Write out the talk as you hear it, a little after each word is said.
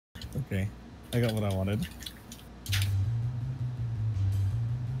Okay, I got what I wanted.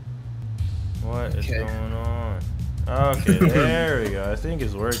 What is going on? Okay, there we go. I think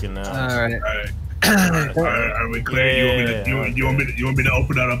it's working now. All right. Are we clear? You want me to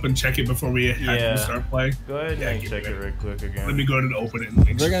open that up and check it before we start playing? Go ahead and check it real quick again. Let me go ahead and open it. And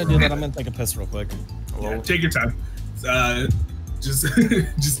If they're gonna do that, I'm gonna take a piss real quick. Yeah, take your time. Just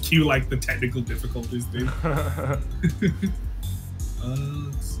just cue like the technical difficulties, dude.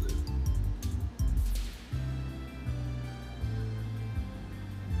 Let's see.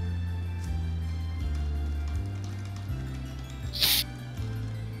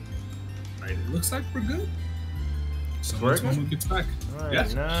 Right, it looks like we're good. So once Momo gets back. Right, yeah.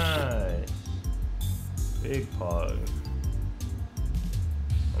 Nice. Big pog.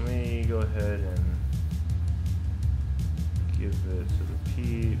 Let me go ahead and give it to the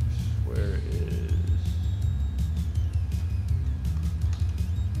peeps. Where is...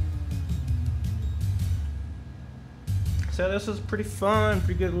 So this is pretty fun,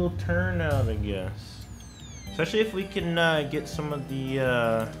 pretty good little turnout, I guess. Especially if we can get some of the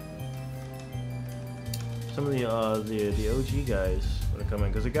OG guys when they come in,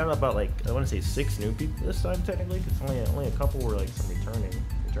 because we got about like I want to say 6 new people this time technically. Because only a couple were like some returning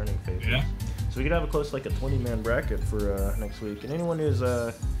faces. Yeah. So we could have a close like a 20-man bracket for next week. And anyone who's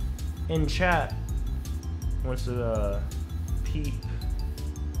in chat wants to peep,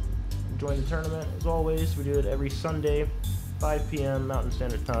 join the tournament. As always, we do it every Sunday, 5 p.m. Mountain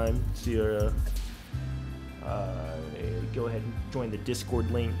Standard Time. See our go ahead and join the Discord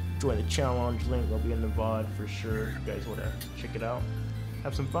link, join the challenge link. They'll be in the VOD for sure. If you guys want to check it out,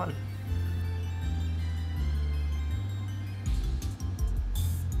 have some fun.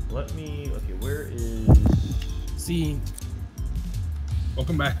 Let me. Okay, where is? See.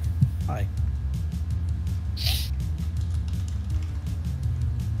 Welcome back. Hi.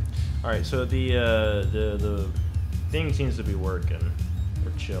 All right, so the thing seems to be working.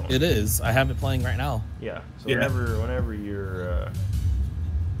 We're chilling. It is. I have it playing right now. Yeah. So whenever you're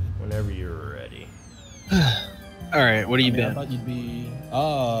ready. All right. What do you been? I thought you'd be.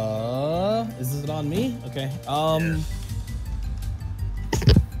 Is it on me? Okay.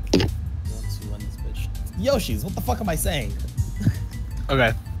 Yoshi's. What the fuck am I saying?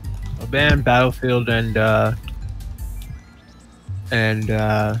 Okay. A band, Battlefield, and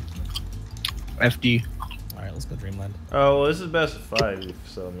FD. All right, let's go Dreamland. Oh, well, this is best of 5,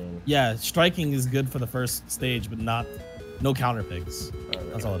 so I mean. Yeah, striking is good for the first stage, but no counter picks.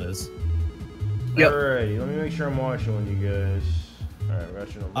 Right. That's all it is. Yep. Alrighty, let me make sure I'm watching with you guys. Alright, we're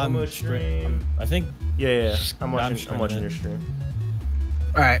watching a Momo stream. I think. Yeah. I'm watching your stream.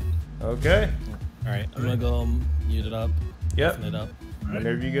 All right. Okay. All right, I'm gonna go mute it up. Yep. It up.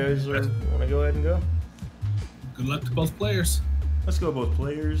 Whenever you guys want to go ahead and go. Good luck to both players. Let's go both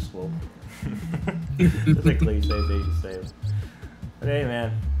players. Well, technically save. But hey,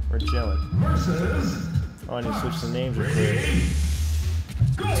 man, we're chilling. Oh, I need to switch the names real quick.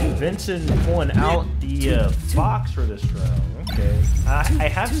 Vincent pulling out the Fox for this round. Okay. I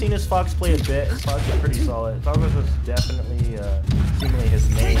have seen his Fox play a bit. His Fox is pretty solid. Fox was definitely seemingly his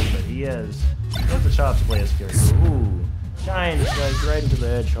main, but he has the chops to play his character. Ooh. Shines like right into the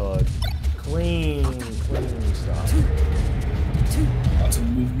hedgehog. Clean stop. Lots of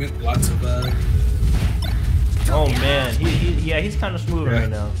movement, lots of Oh man, he's kind of smooth right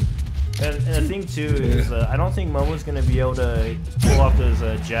now. And the thing too is I don't think Momo's gonna be able to pull off those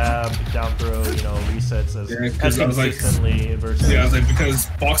jab, down throw, resets as consistently versus. Yeah, I was like, because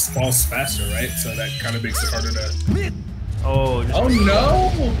Fox falls faster, right? So that kind of makes it harder to. Oh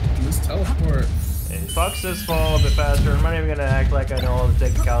no! Just teleport. Fox does fall a bit faster. I'm not even gonna act like I know all the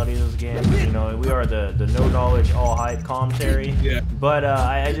technicalities of this game. We are the no knowledge, all hype commentary. Yeah. But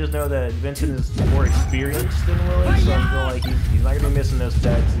I just know that Vincent is more experienced than Willie, so I feel like he's not gonna be missing those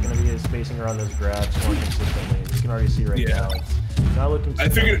techs. He's gonna be spacing around those grabs more consistently. You can already see right now. It's not looking. I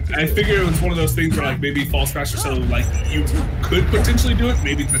figured it was one of those things where like maybe he falls faster, so like you could potentially do it.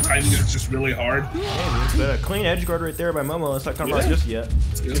 Maybe the timing is just really hard. Yeah, clean edge guard right there by Momo. Let's not come out just yet.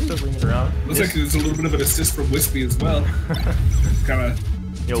 It's still bringing it around. Looks like there's a little bit of an assist from Wispy as well. Kind of.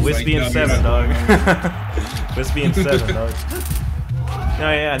 Yo, Wispy and 7, dog. Wispy and 7, dog.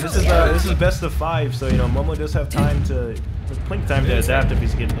 No, yeah, this is best of 5, so Momo does have time to plenty of time to adapt if he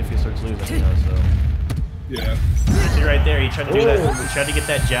starts losing, so. Yeah. See right there, he tried to do that. He tried to get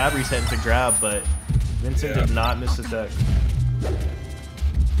that jab reset into grab, but Vincent did not miss his deck.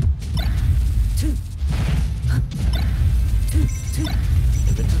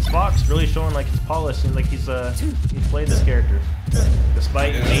 Vincent's Fox really showing like his polish. Seems like he's played this character,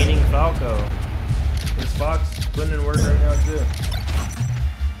 despite gaining Falco. His Fox putting in work right now too.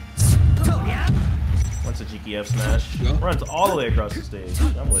 cheeky F smash. Yeah. Runs all the way across the stage.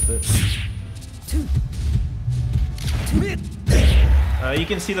 I'm with it. You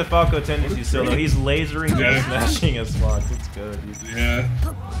can see the Falco tendency still, though. He's lasering and smashing as Fox. It's good. Yeah.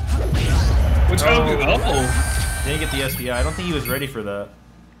 Which Didn't get the SDI. I don't think he was ready for that.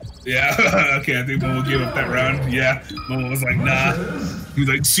 Yeah, okay, I think Momo gave up that round. Yeah, Momo was like, nah. He was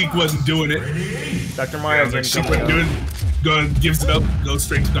like, Sheik wasn't doing it. Dr. Mario was like, Sheik wasn't doing it. Gives it up, goes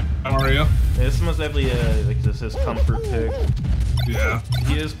straight to Dr. Mario. Yeah, this one's definitely like this is comfort pick. Yeah.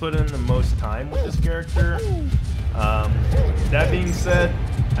 He has put in the most time with this character. That being said,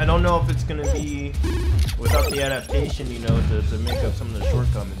 I don't know if it's gonna be without the adaptation, you know, to make up some of the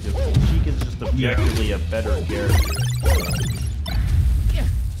shortcomings. Sheik is just objectively a better character.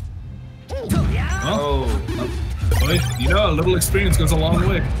 Oh. But, you know, a little experience goes a long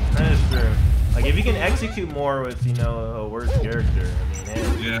way. That is true. Like, if you can execute more with, you know, a worse character, I mean,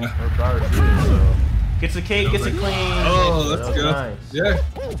 hey, yeah. More power to you, so. Gets a cake, gets a clean. Oh, that's good. Nice. Yeah.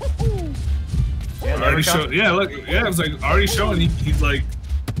 Yeah, look, yeah, it was like already showing he's like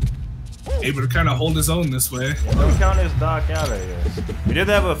able to kind of hold his own this way. Yeah, don't count his Doc out, I guess. We did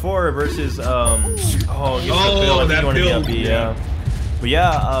that before versus, that build. Yeah. But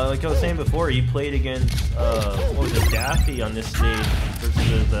yeah, like I was saying before, he played against, what was it, Daffy on this stage versus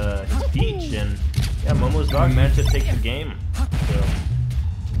his Peach, and yeah, Momo's Dog managed to take the game. So,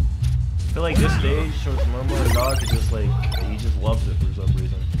 I feel like this stage with Momo and Dog is just like, he just loves it for some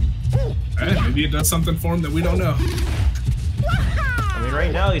reason. Hey, maybe it does something for him that we don't know. I mean,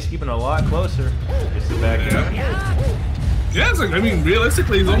 right now he's keeping a lot closer. Gets the back up. Yeah, it's like, I mean,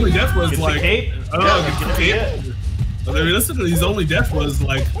 realistically, his only death was gets like, the cape. Gets the cape. But realistically, his only death was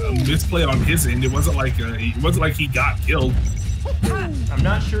like a misplay on his end. It wasn't like he got killed. I'm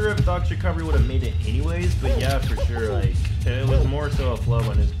not sure if Doc's recovery would have made it anyways, but yeah, for sure, like it was more so a flow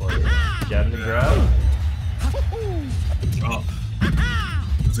on his part. Jabbing the grab. Oh.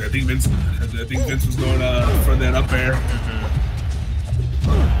 I think Vince was going for that up air.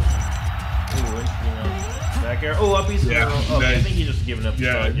 Back air. Oh, up he's I think he just giving up the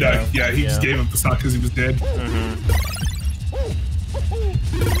stock. He just gave up the stock because he was dead.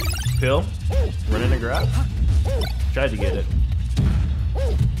 Phil, running a grab. Tried to get it.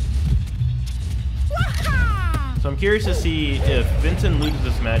 So I'm curious to see if Vincent loses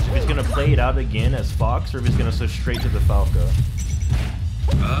this match, if he's going to play it out again as Fox, or if he's going to switch straight to the Falco.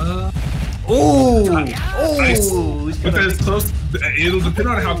 Close. It'll depend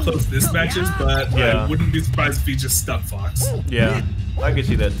on how close this match is, but I wouldn't be surprised if he just stuck Fox. Yeah, I could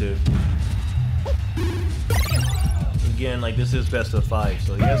see that too. Again, like this is best of 5,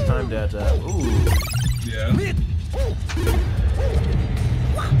 so he has time to. Yeah.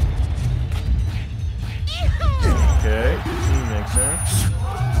 Okay, makes sense.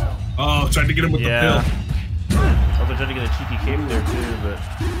 Oh, tried to get him with the pill. Also tried to get a cheeky cape there too, but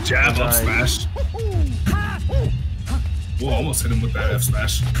jab up smash. Whoa, almost hit him with that F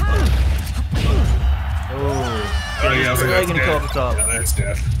smash. Oh yeah, I was like, that's dead. Top. Yeah, that's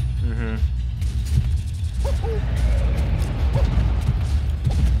dead.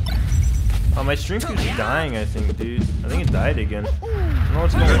 Oh, my stream keeps dying, I think, dude. I think it died again. I don't know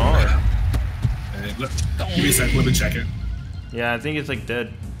what's going on. Hey, look, give me a sec, let me check it. Yeah, I think it's like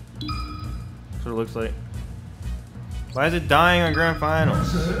dead. That's what it looks like. Why is it dying on Grand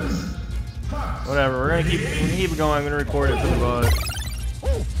Finals? Whatever, we're gonna keep it going. I'm gonna record it for the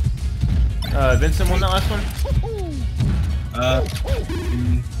VOD. Vincent won that last one?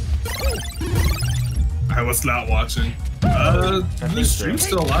 I was not watching. The stream's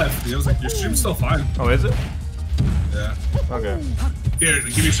still alive. I was like, your stream's still fine. Oh, is it? Yeah. Okay. Here,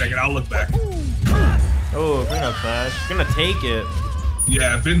 give me a second. I'll look back. Oh, bring up Flash. Gonna take it.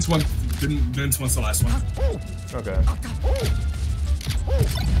 Yeah, Vince wants the last one. Okay.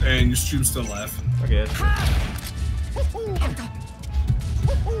 And your stream's still alive. Okay.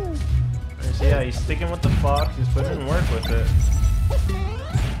 So yeah, he's sticking with the Fox. He's putting in work with it.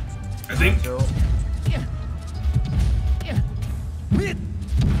 I think.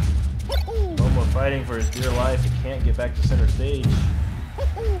 Momo fighting for his dear life. He can't get back to center stage.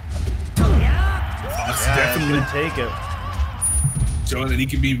 Fox definitely take it. Showing that he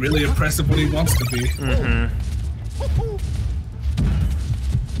can be really impressive when he wants to be.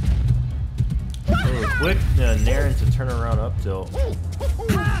 Quick nair into turnaround up tilt.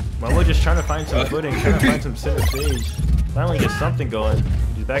 Momo just trying to find some footing, trying to find some center stage. Finally gets something going.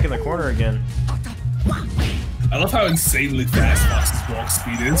 He's back in the corner again. I love how insanely fast Fox's walk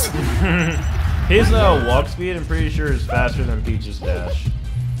speed is. His walk speed, I'm pretty sure, is faster than Peach's dash.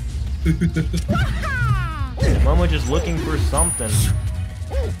 Momo just looking for something.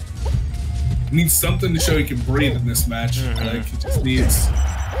 needs something to show he can breathe in this match. Like he just needs.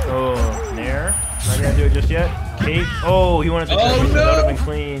 Oh, Nair. Not gonna do it just yet. Kate. Oh, he wanted to. Oh, no. That would have been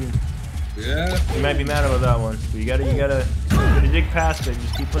clean. Yeah. You might be mad about that one. But you gotta dig past it.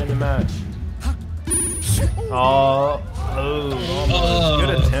 Just keep playing the match. Oh, almost.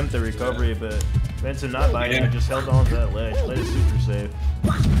 Good attempt at recovery, but Vincent not biting it, just held on to that ledge. Played it super safe.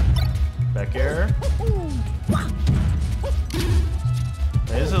 Back air.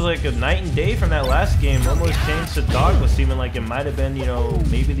 This is like a night and day from that last game. Almost changed to dog, was seeming like it might have been, you know,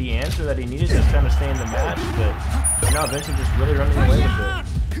 maybe the answer that he needed to kind of stay in the match. But now Vincent just really running away with it.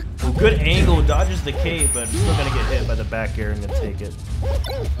 Well, good angle, dodges the K, but still gonna get hit by the back air and gonna take it.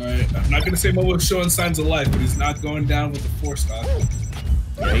 Alright, I'm not gonna say Momo's showing signs of life, but he's not going down with the 4-stock.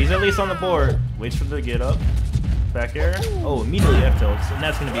 Yeah, he's at least on the board. Waits for the get up. Back air. Oh, immediately F tilts, and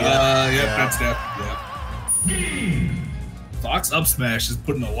that's gonna be it. That's that. Yeah. Fox up smash is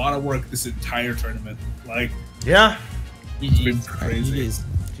putting a lot of work this entire tournament. Like, yeah, it's been crazy.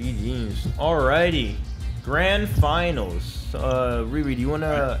 GG's. Alrighty, grand finals. Riri, do you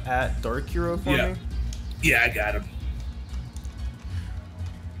wanna at Dark Hero for me? Yeah, I got him.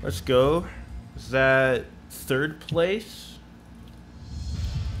 Let's go. Is that 3rd place?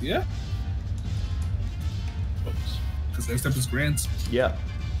 Yeah. Because next up is Grands. Yeah.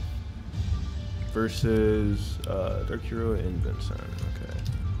 Versus Dark Hero and Vincent. Okay.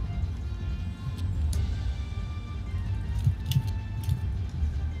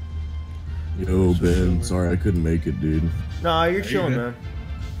 Yo, Ben. Sorry I couldn't make it, dude. Nah, you're chilling, man.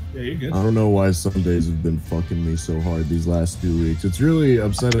 Yeah, you're good. I don't know why some days have been fucking me so hard these last 2 weeks. It's really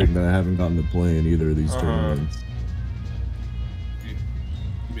upsetting that I haven't gotten to play in either of these tournaments.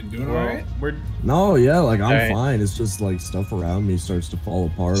 You been doing alright? No, yeah, like I'm fine. It's just like stuff around me starts to fall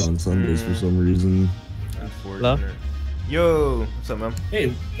apart on Sundays for some reason. Hello? Yo, what's up, man?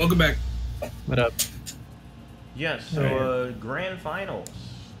 Hey, welcome back. What up? Yes, so grand finals.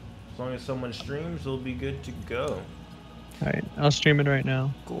 As long as someone streams, we'll be good to go. Alright, I'll stream it right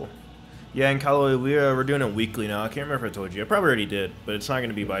now. Cool. Yeah, and Callaway, we're doing it weekly now. I can't remember if I told you. I probably already did, but it's not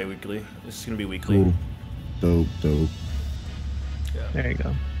going to be bi-weekly. It's going to be weekly. Cool. Dope. Yeah. There you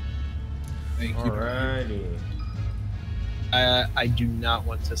go. Thank you. Alrighty. I do not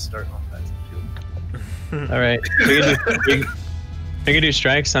want to start off as a field. Alright, we can do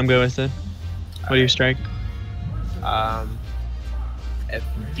strikes. I'm good with it. What do you strike?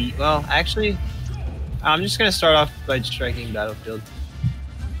 FD. Well, actually, I'm just gonna start off by striking Battlefield.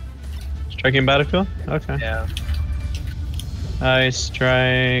 Striking Battlefield? Okay. Yeah. I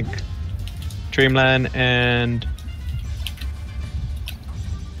strike Dreamland and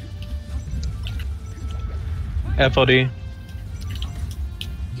FOD.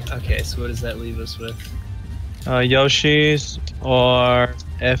 Okay, so what does that leave us with? Yoshi's or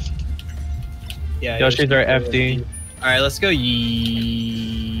F. Yeah, Yoshi's or FD. Alright, let's go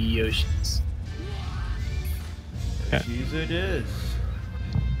Yoshi's. Yoshi's it is.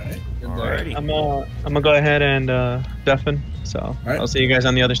 Alrighty. I'm gonna go ahead and deafen. So I'll see you guys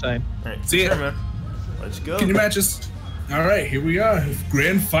on the other side. Alright, see ya, man. Let's go. Can you match us? Alright, here we are.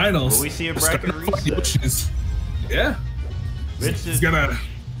 Grand finals. Will we see a bracket reset? Yeah. It's got a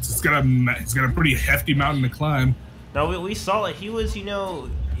pretty hefty mountain to climb. No, we saw it. He was,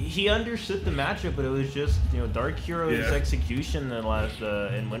 he understood the matchup, but it was just, Dark Hero's execution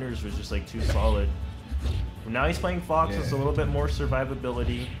in winners was just like too solid. Now he's playing Fox. It's a little bit more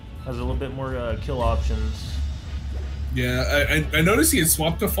survivability. Has a little bit more kill options. Yeah, I noticed he had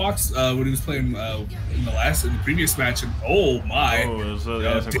swapped to Fox when he was playing in the previous match, and oh my! Oh, it was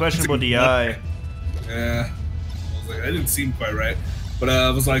a questionable DI. Yeah, I was like, that didn't seem quite right. But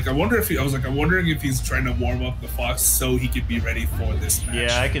I was like, I'm wondering if he's trying to warm up the Fox so he could be ready for this match.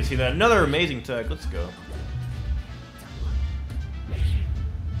 Yeah, I can see that. Another amazing tech. Let's go.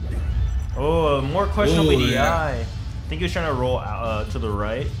 Oh, more questionable DI. I think he was trying to roll to the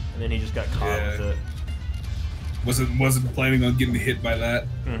right, and then he just got caught with it. Wasn't planning on getting hit by that.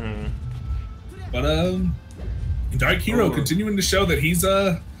 But Dark Hero continuing to show that he's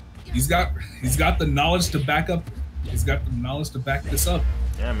got the knowledge to back up. He's got the knowledge to back this up.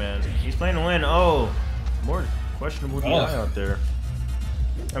 Yeah, man. He's playing to win. Oh, more questionable DI out there.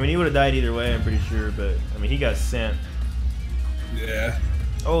 I mean, he would have died either way, I'm pretty sure, but I mean, he got sent. Yeah.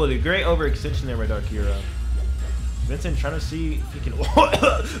 Oh, the great overextension there by Dark Hero. Vincent trying to see if he can.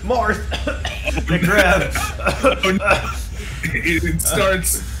 Marth! The grab! It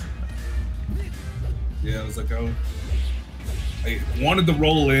starts. Yeah, I was like, oh. I wanted to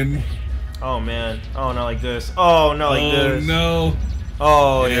roll in. Oh, man. Oh, not like this. Oh, not like this. Oh, no.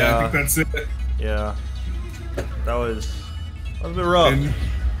 Oh, yeah. I think that's it. Yeah. That was a bit rough.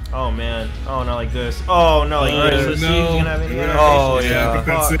 Oh man. Oh no, like this. Oh no, like this. Let's see if he's gonna have any No. animation. Yeah, I think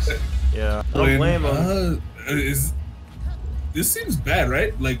that's it. Yeah. I don't blame him. This seems bad,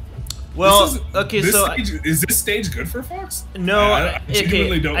 right? Like, well, okay, so is this stage good for Fox? No, I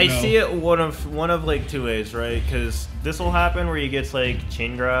genuinely don't know. I see it one of like two ways, right? Because this will happen where he gets like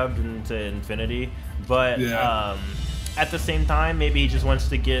chain grabbed into infinity, but at the same time, maybe he just wants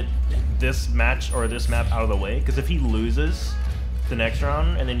to get this match or this map out of the way. Because if he loses the next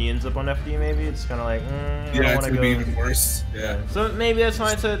round and then he ends up on FD, maybe it's kind of like, I it's gonna be even worse. Yeah. So maybe that's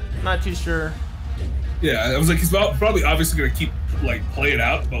mindset. Not too sure. Yeah, I was like, he's probably obviously gonna keep like play it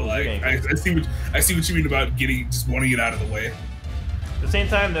out, but like I see what you mean about just wanting it out of the way. At the same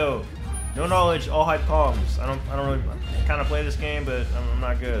time, though, no knowledge, all hype comes. I don't really kind of play this game, but I'm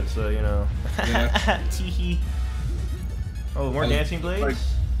not good, so you know. Yeah. Teehee. Oh, more dancing blades. Like,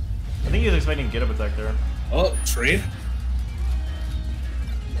 I think he was expecting get up attack there. Oh, trade.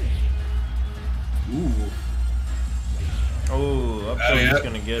 Ooh. Oh, up so he's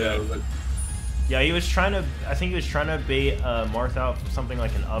gonna get it. Yeah, he was trying to. I think he was trying to bait Marth out for something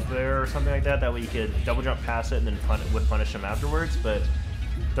like an up there or something like that. That way he could double jump past it and then punish him afterwards. But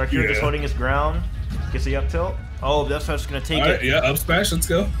Dark Hero just holding his ground. Gets the up tilt. Oh, that's just gonna take it. Yeah, up smash. Let's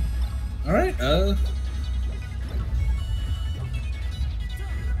go. All right.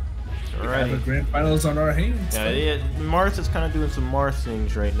 Alright. The grand finals on our hands. Yeah, Marth is kind of doing some Marth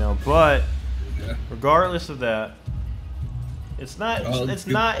things right now, but regardless of that. It's not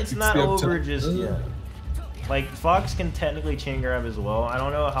over just yet. Like Fox can technically chain grab as well. I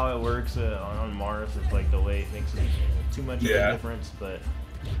don't know how it works on Mars. It's like the way it makes too much of a difference, but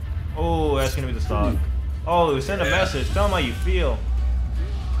oh, that's gonna be the stock. Oh, send a message. Tell him how you feel.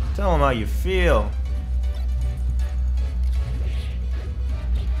 Tell him how you feel.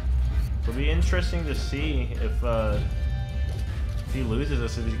 It'll be interesting to see if he loses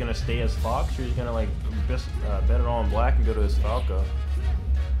this, if he's gonna stay as Fox or he's gonna like bet it all on black and go to his Falco.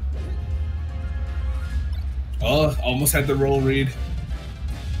 Oh, almost had the roll read.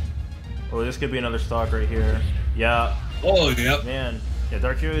 Oh, this could be another stock right here. Yeah. Oh, yeah. Man, yeah,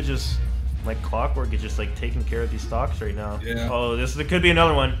 Dark Hero is just like clockwork. It's just like taking care of these stocks right now. Yeah. Oh, this could be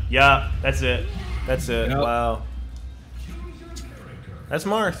another one. Yeah, that's it. That's it. Yep. Wow. That's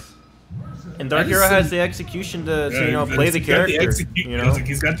Marth. And Dark Hero has the execution to you know, play the character. You know? Like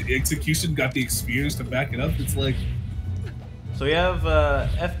he's got the execution, got the experience to back it up. It's like. So you have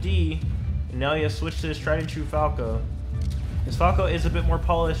FD, and now he has switched to his tried and true Falco. His Falco is a bit more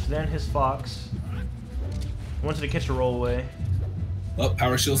polished than his Fox. He wanted to catch a roll away. Oh,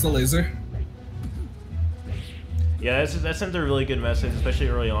 power shields the laser. Yeah, that sent a really good message, especially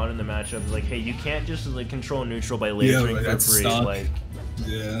early on in the matchup. Like, hey, you can't just like control neutral by lasering for free. Like,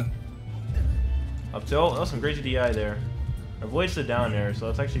 yeah. Up tilt. That was some great GDI there. Avoids the down air, so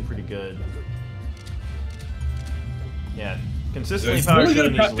that's actually pretty good. Yeah, consistently power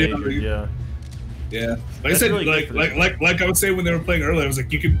shooting these lasers. Yeah. Yeah. Like I said, really like I was saying when they were playing earlier, I was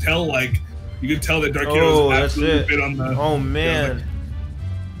like, you can tell that Dark Heroes absolutely bit on the. Oh man. You know, like,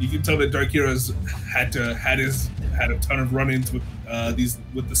 you can tell that Dark Heroes had a ton of run-ins with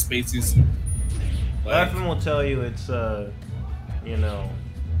with the spaces. Like, Laughing will tell you it's you know,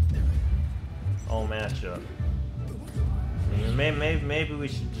 all matchup. I mean, maybe we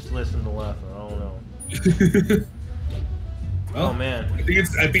should just listen to Laughing. I don't know. Well, oh man.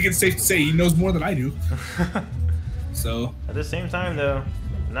 I think it's safe to say he knows more than I do. So. At the same time, though,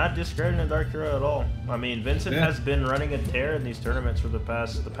 not discrediting Dark Hero at all. I mean, Vincent has been running a tear in these tournaments for the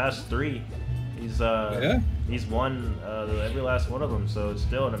past 3. He's won every last one of them, so it's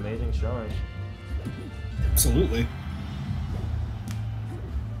still an amazing showing. Absolutely.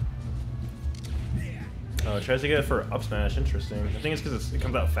 Oh, it tries to get it for up smash. Interesting. I think it's because it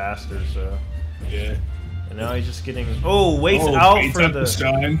comes out faster, so. Yeah. And now he's just getting. Oh, waits out for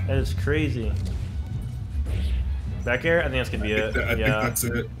the. That is crazy. Back air? I think that's gonna be it. I think that's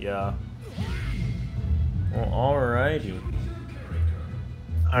it. Yeah. Well, alrighty.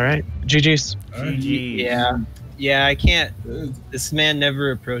 Alright. GG's. GG. Yeah, I can't. This man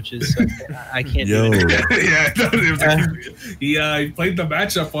never approaches, so I can't do it. He played the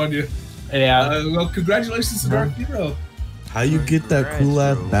matchup on you. Yeah. Well, congratulations to Dark Hero. How you get that cool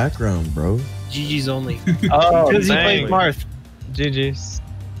ass background, bro? GG's only. Oh, because he plays Marth. GG's.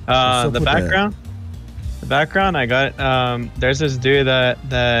 The background. The background, I got. There's this dude that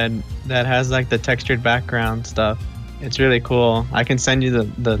has like the textured background stuff. It's really cool. I can send you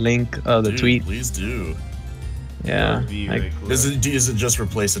the link of the tweet. Please do. Yeah. Really cool. Does it just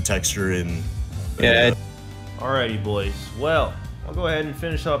replace the texture in? Yeah. Alrighty, boys. Well, I'll go ahead and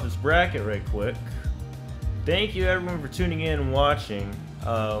finish off this bracket right quick. Thank you everyone for tuning in and watching.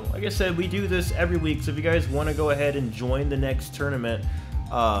 Like I said, we do this every week, so if you guys want to go ahead and join the next tournament,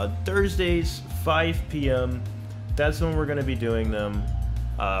 Thursdays 5 p.m. That's when we're going to be doing them.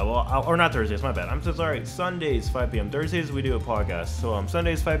 Or not Thursdays, my bad. I'm so sorry. Sundays 5 p.m. Thursdays we do a podcast. So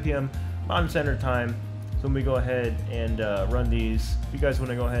Sundays 5 p.m. Mountain Standard Time. So when we go ahead and run these, if you guys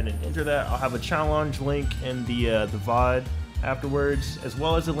want to go ahead and enter that, I'll have a challenge link in the VOD afterwards, as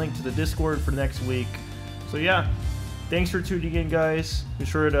well as a link to the Discord for next week. So yeah, thanks for tuning in, guys. Be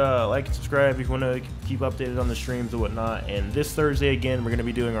sure to like and subscribe if you want to keep updated on the streams and whatnot. And this Thursday, again, we're going to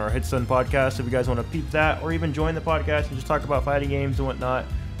be doing our Hitsun podcast. If you guys want to peep that or even join the podcast and just talk about fighting games and whatnot,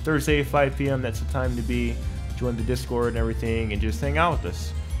 Thursday, 5 p.m., that's the time to be. Join the Discord and everything and just hang out with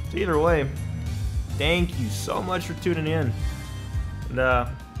us. So either way, thank you so much for tuning in. And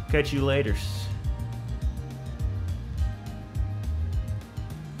catch you later.